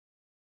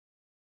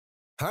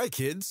Hi,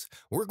 kids.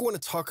 We're going to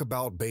talk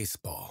about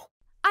baseball.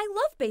 I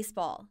love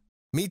baseball.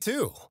 Me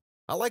too.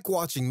 I like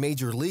watching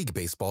Major League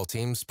Baseball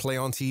teams play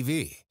on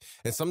TV,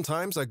 and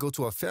sometimes I go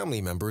to a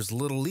family member's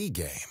Little League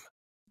game.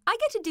 I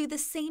get to do the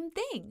same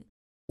thing.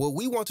 What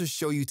we want to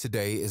show you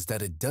today is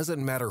that it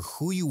doesn't matter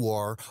who you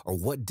are or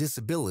what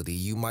disability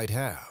you might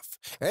have.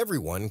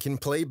 Everyone can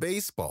play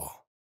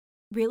baseball.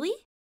 Really?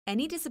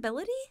 Any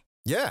disability?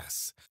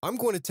 Yes. I'm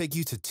going to take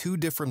you to two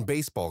different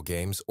baseball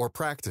games or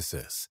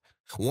practices.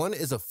 One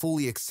is a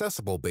fully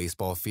accessible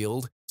baseball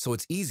field, so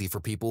it's easy for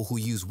people who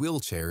use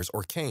wheelchairs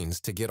or canes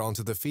to get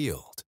onto the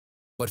field.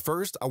 But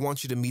first, I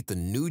want you to meet the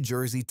New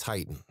Jersey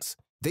Titans.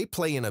 They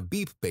play in a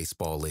beep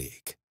baseball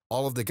league.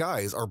 All of the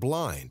guys are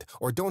blind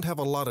or don't have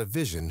a lot of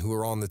vision who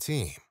are on the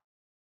team.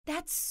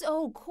 That's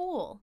so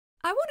cool.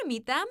 I want to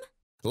meet them.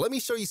 Let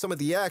me show you some of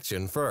the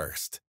action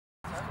first.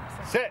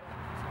 Set,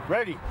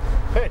 ready,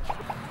 pitch.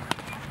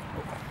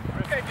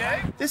 Okay,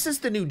 gang. This is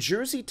the New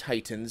Jersey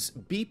Titans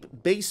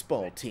beep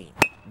baseball team.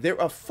 They're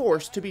a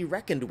force to be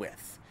reckoned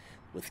with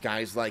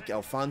guys like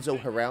Alfonso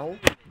Harrell,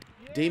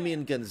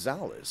 Damian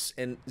Gonzalez,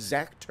 and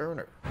Zach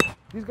Turner.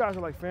 These guys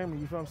are like family,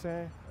 you feel what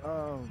I'm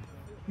saying?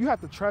 You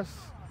have to trust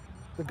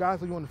the guys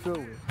that you're on the field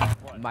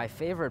with. My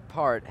favorite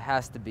part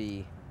has to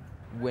be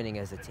winning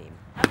as a team.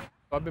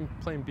 I've been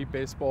playing beep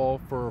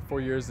baseball for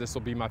 4 years. This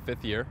will be my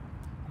 5th year.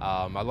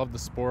 I love the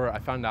sport. I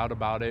found out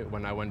about it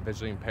when I went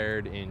visually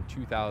impaired in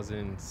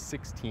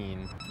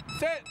 2016.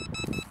 Set,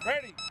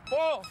 ready,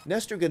 ball.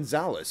 Nestor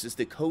Gonzalez is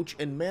the coach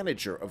and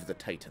manager of the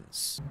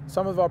Titans.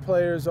 Some of our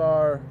players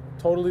are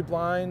totally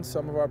blind,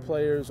 some of our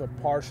players are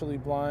partially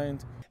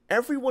blind.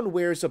 Everyone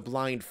wears a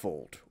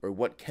blindfold, or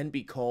what can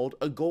be called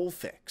a goal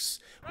fix,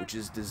 which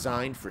is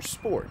designed for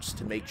sports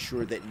to make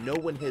sure that no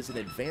one has an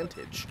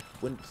advantage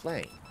when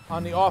playing.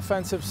 On the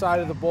offensive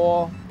side of the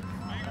ball,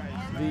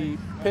 the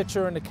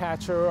pitcher and the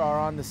catcher are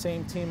on the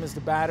same team as the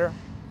batter,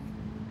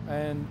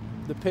 and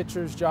the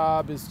pitcher's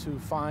job is to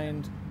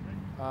find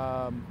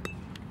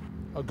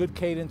a good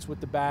cadence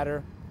with the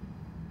batter.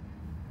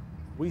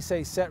 We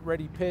say set,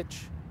 ready,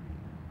 pitch.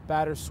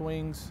 Batter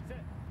swings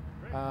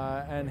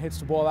and hits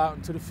the ball out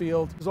into the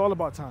field. It's all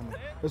about timing.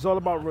 It's all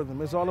about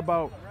rhythm. It's all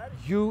about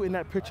you and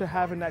that pitcher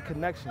having that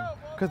connection,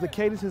 because the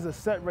cadence is a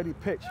set, ready,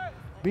 pitch.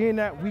 Being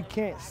that we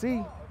can't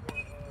see,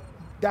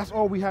 that's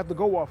all we have to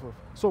go off of.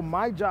 So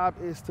my job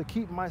is to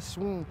keep my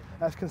swing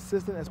as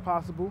consistent as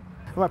possible.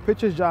 And my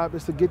pitcher's job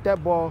is to get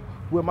that ball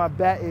where my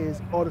bat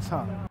is all the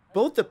time.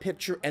 Both the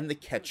pitcher and the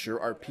catcher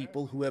are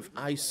people who have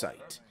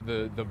eyesight.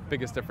 The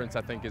biggest difference,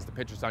 I think, is the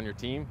pitcher's on your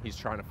team. He's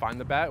trying to find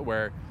the bat,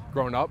 where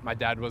growing up, my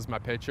dad was my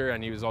pitcher,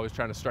 and he was always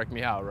trying to strike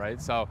me out, right?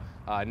 So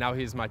now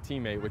he's my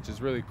teammate, which is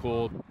really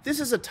cool. This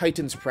is a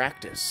Titans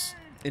practice.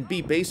 In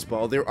beep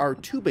baseball, there are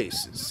two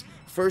bases,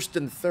 first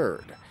and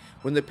third.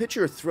 When the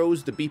pitcher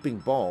throws the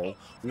beeping ball,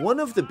 one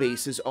of the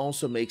bases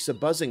also makes a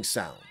buzzing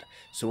sound.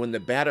 So when the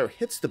batter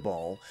hits the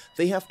ball,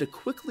 they have to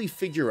quickly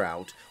figure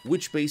out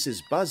which base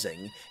is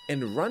buzzing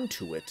and run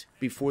to it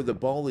before the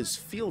ball is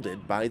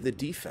fielded by the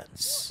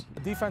defense.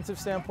 Defensive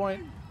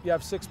standpoint, you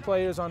have 6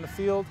 players on the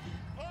field.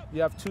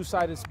 You have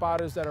 2-sided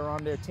spotters that are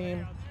on their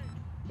team.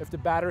 If the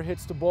batter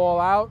hits the ball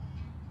out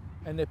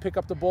and they pick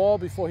up the ball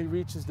before he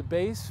reaches the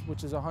base,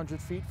 which is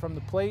 100 feet from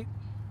the plate,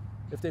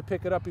 if they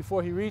pick it up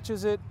before he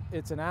reaches it,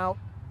 it's an out.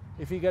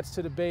 If he gets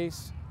to the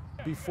base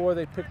before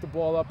they pick the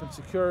ball up and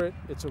secure it,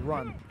 it's a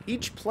run.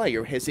 Each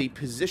player has a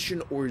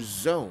position or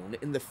zone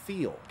in the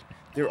field.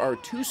 There are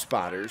 2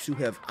 spotters who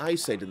have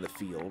eyesight in the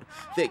field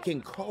that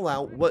can call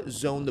out what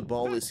zone the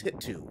ball is hit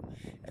to.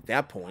 At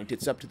that point,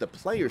 it's up to the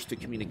players to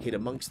communicate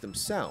amongst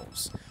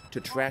themselves to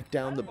track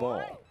down the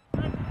ball.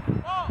 Ball.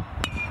 All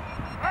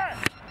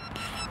right.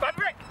 Stop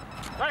break.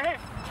 Right here.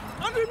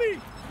 Under me.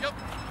 Yep.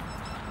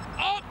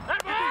 Up.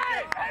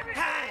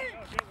 Hey.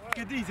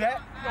 Get these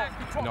at.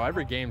 You know,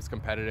 every game's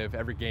competitive.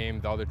 Every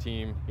game, the other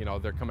team, you know,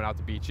 they're coming out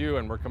to beat you,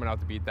 and we're coming out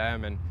to beat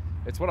them, and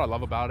it's what I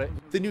love about it.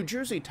 The New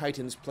Jersey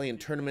Titans play in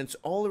tournaments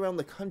all around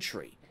the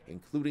country,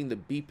 including the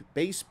Beep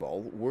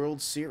Baseball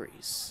World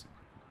Series.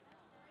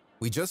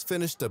 We just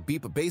finished a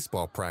beep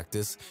baseball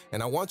practice,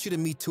 and I want you to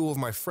meet 2 of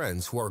my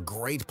friends who are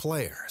great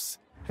players.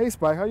 Hey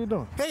Spike, how you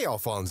doing? Hey,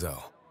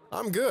 Alfonso.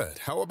 I'm good.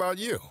 How about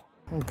you?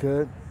 I'm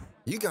good.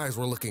 You guys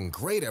were looking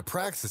great at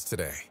practice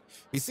today.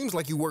 It seems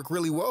like you work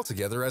really well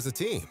together as a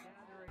team.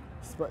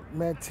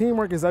 Man,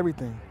 teamwork is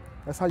everything.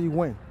 That's how you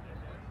win.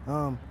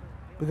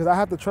 Because I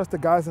have to trust the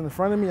guys in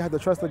front of me. I have to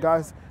trust the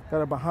guys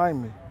that are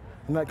behind me.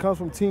 And that comes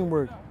from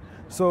teamwork.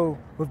 So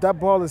if that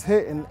ball is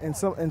hit and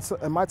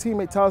my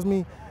teammate tells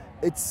me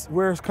it's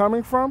where it's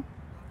coming from,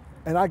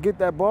 and I get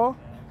that ball,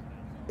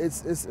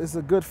 it's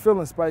a good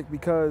feeling, Spike,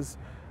 because,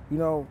 you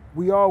know,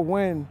 we all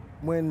win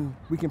when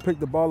we can pick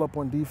the ball up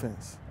on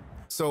defense.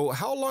 So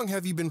how long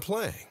have you been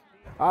playing?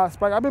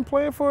 Spike, I've been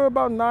playing for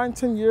about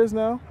 9-10 years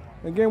now.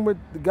 Again, with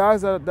the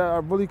guys that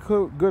are really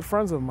good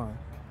friends of mine.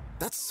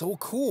 That's so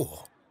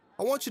cool.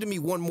 I want you to meet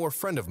one more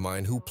friend of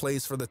mine who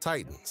plays for the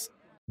Titans,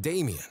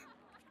 Damian.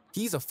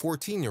 He's a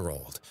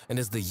 14-year-old and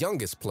is the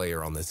youngest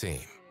player on the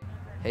team.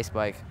 Hey,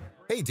 Spike.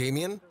 Hey,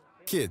 Damian.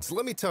 Kids,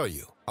 let me tell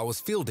you, I was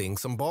fielding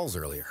some balls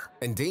earlier,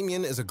 and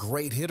Damien is a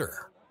great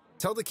hitter.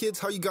 Tell the kids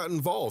how you got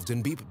involved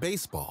in beep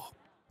baseball.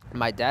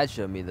 My dad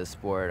showed me the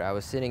sport. I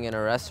was sitting in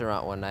a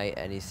restaurant one night,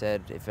 and he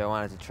said if I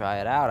wanted to try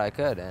it out, I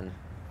could, and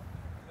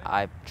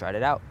I tried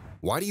it out.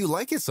 Why do you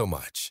like it so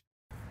much?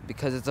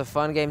 Because it's a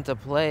fun game to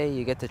play.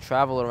 You get to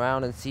travel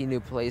around and see new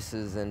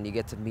places, and you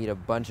get to meet a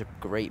bunch of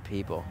great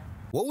people.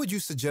 What would you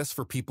suggest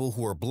for people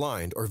who are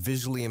blind or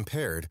visually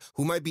impaired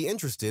who might be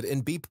interested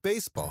in beep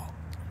baseball?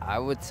 I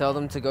would tell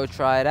them to go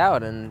try it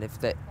out, and if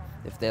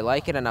they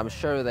like it, and I'm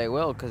sure they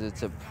will, because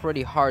it's a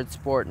pretty hard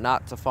sport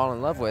not to fall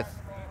in love with,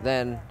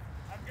 then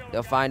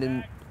they'll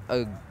find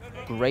a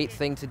great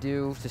thing to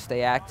do, to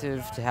stay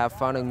active, to have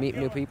fun and meet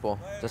new people,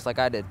 just like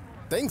I did.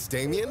 Thanks,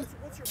 Damien.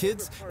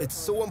 Kids, it's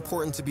so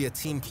important to be a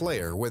team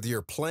player, whether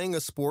you're playing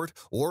a sport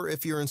or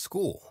if you're in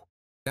school.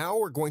 Now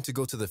we're going to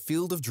go to the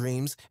Field of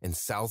Dreams in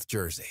South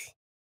Jersey.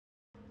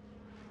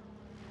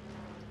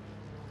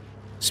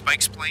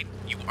 Spike's plane,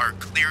 you are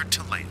cleared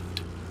to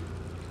land.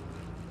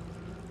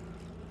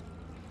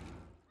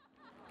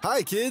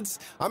 Hi, kids.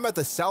 I'm at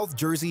the South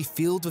Jersey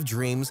Field of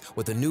Dreams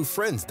with the new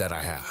friends that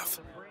I have.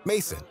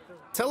 Mason,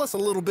 tell us a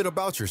little bit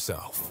about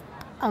yourself.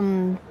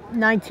 I'm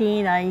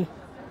 19. I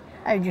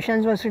have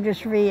Duchenne's muscular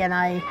dystrophy, and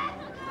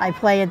I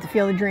play at the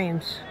Field of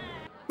Dreams.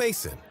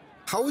 Mason,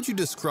 how would you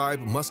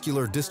describe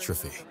muscular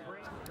dystrophy?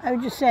 I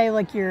would just say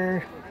like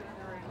your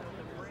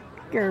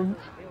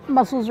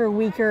muscles are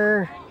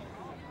weaker.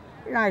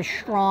 You're not as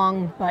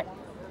strong, but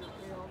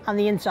on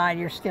the inside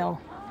you're still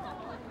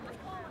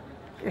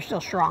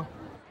strong.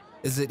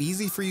 Is it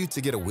easy for you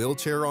to get a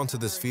wheelchair onto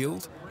this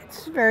field?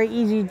 It's very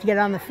easy to get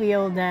on the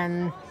field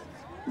and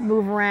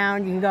move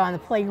around. You can go on the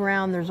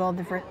playground. There's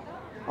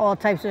all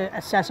types of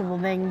accessible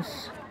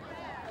things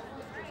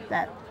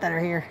that are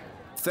here.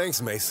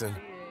 Thanks, Mason.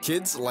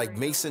 Kids, like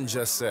Mason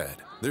just said,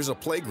 there's a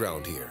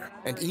playground here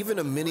and even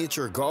a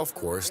miniature golf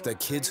course that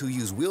kids who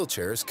use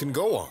wheelchairs can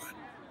go on.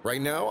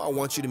 Right now, I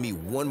want you to meet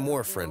one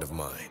more friend of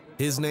mine.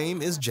 His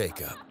name is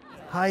Jacob.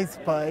 Hi,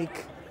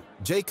 Spike.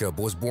 Jacob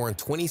was born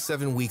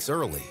 27 weeks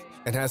early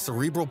and has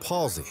cerebral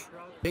palsy.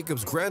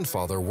 Jacob's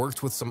grandfather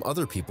worked with some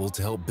other people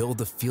to help build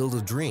the Field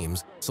of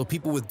Dreams so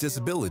people with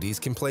disabilities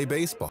can play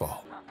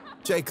baseball.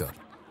 Jacob,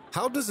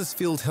 how does this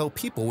field help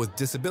people with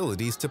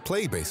disabilities to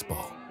play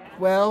baseball?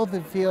 Well,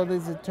 the field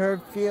is a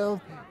turf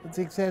field. It's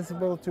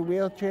accessible to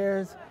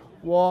wheelchairs,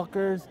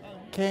 walkers,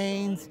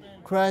 canes,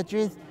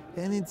 crutches,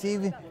 and it's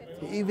even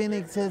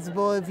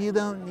accessible if you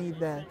don't need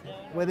that.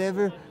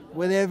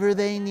 Whatever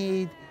they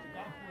need,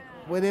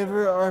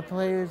 whatever our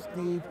players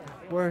need,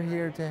 we're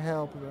here to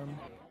help them.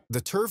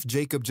 The turf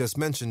Jacob just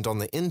mentioned on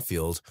the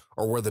infield,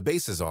 or where the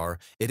bases are,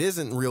 it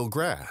isn't real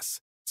grass,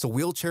 so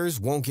wheelchairs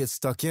won't get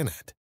stuck in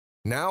it.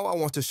 Now I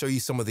want to show you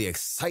some of the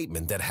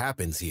excitement that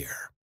happens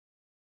here.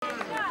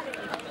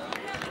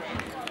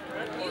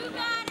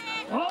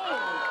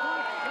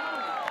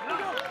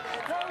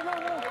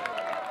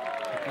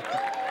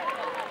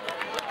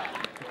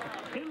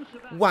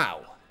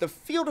 Wow, the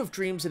Field of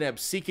Dreams in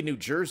Absecon, New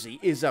Jersey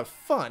is a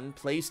fun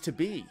place to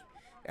be.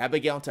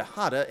 Abigail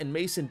Tejada and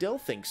Mason Dill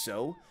think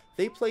so.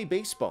 They play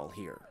baseball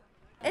here.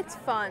 It's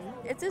fun.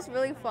 It's just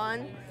really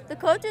fun. The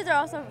coaches are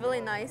also really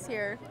nice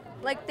here.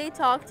 Like, they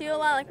talk to you a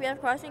lot. Like, if you have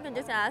questions, you can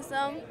just ask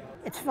them.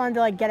 It's fun to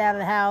like get out of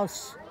the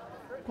house,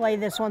 play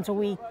this once a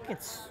week.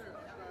 It's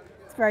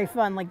very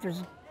fun. Like, there's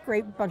a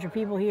great bunch of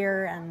people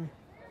here, and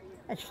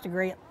it's just a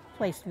great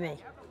place to be.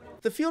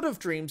 The Field of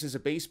Dreams is a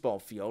baseball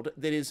field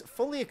that is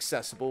fully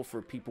accessible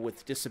for people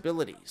with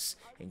disabilities,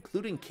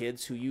 including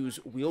kids who use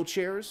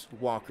wheelchairs,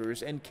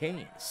 walkers, and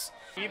canes.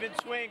 Even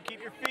swing,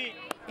 keep your feet.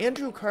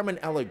 Andrew Carmen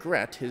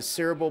Allegret has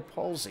cerebral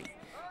palsy.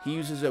 He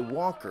uses a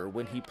walker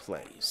when he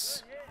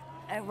plays.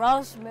 It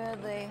runs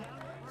smoothly,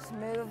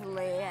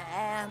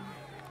 and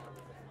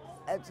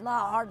it's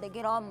not hard to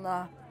get on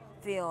the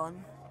field.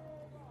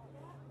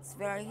 It's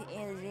very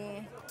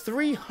easy.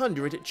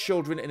 300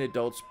 children and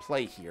adults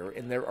play here,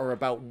 and there are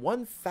about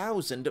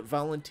 1,000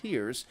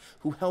 volunteers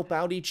who help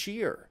out each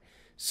year.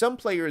 Some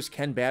players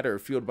can bat or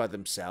field by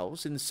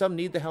themselves, and some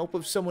need the help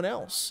of someone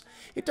else.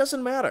 It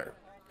doesn't matter.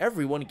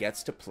 Everyone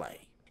gets to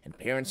play. And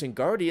parents and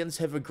guardians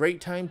have a great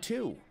time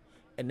too.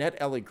 Annette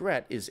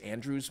Allegret is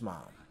Andrew's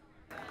mom.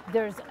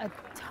 There's a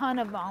ton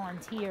of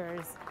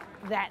volunteers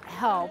that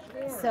help,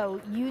 so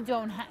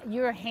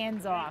you're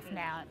hands off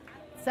now.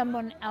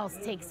 Someone else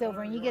takes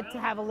over, and you get to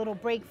have a little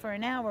break for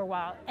an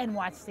hour and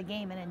watch the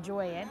game and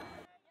enjoy it.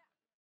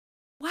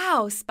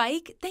 Wow,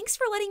 Spike, thanks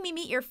for letting me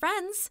meet your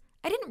friends.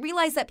 I didn't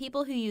realize that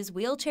people who use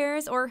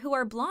wheelchairs or who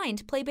are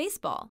blind play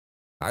baseball.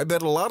 I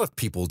bet a lot of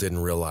people didn't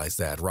realize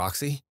that,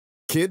 Roxy.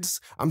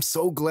 Kids, I'm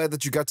so glad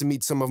that you got to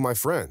meet some of my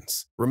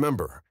friends.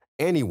 Remember,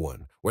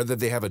 anyone, whether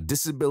they have a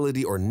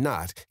disability or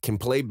not, can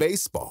play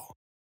baseball.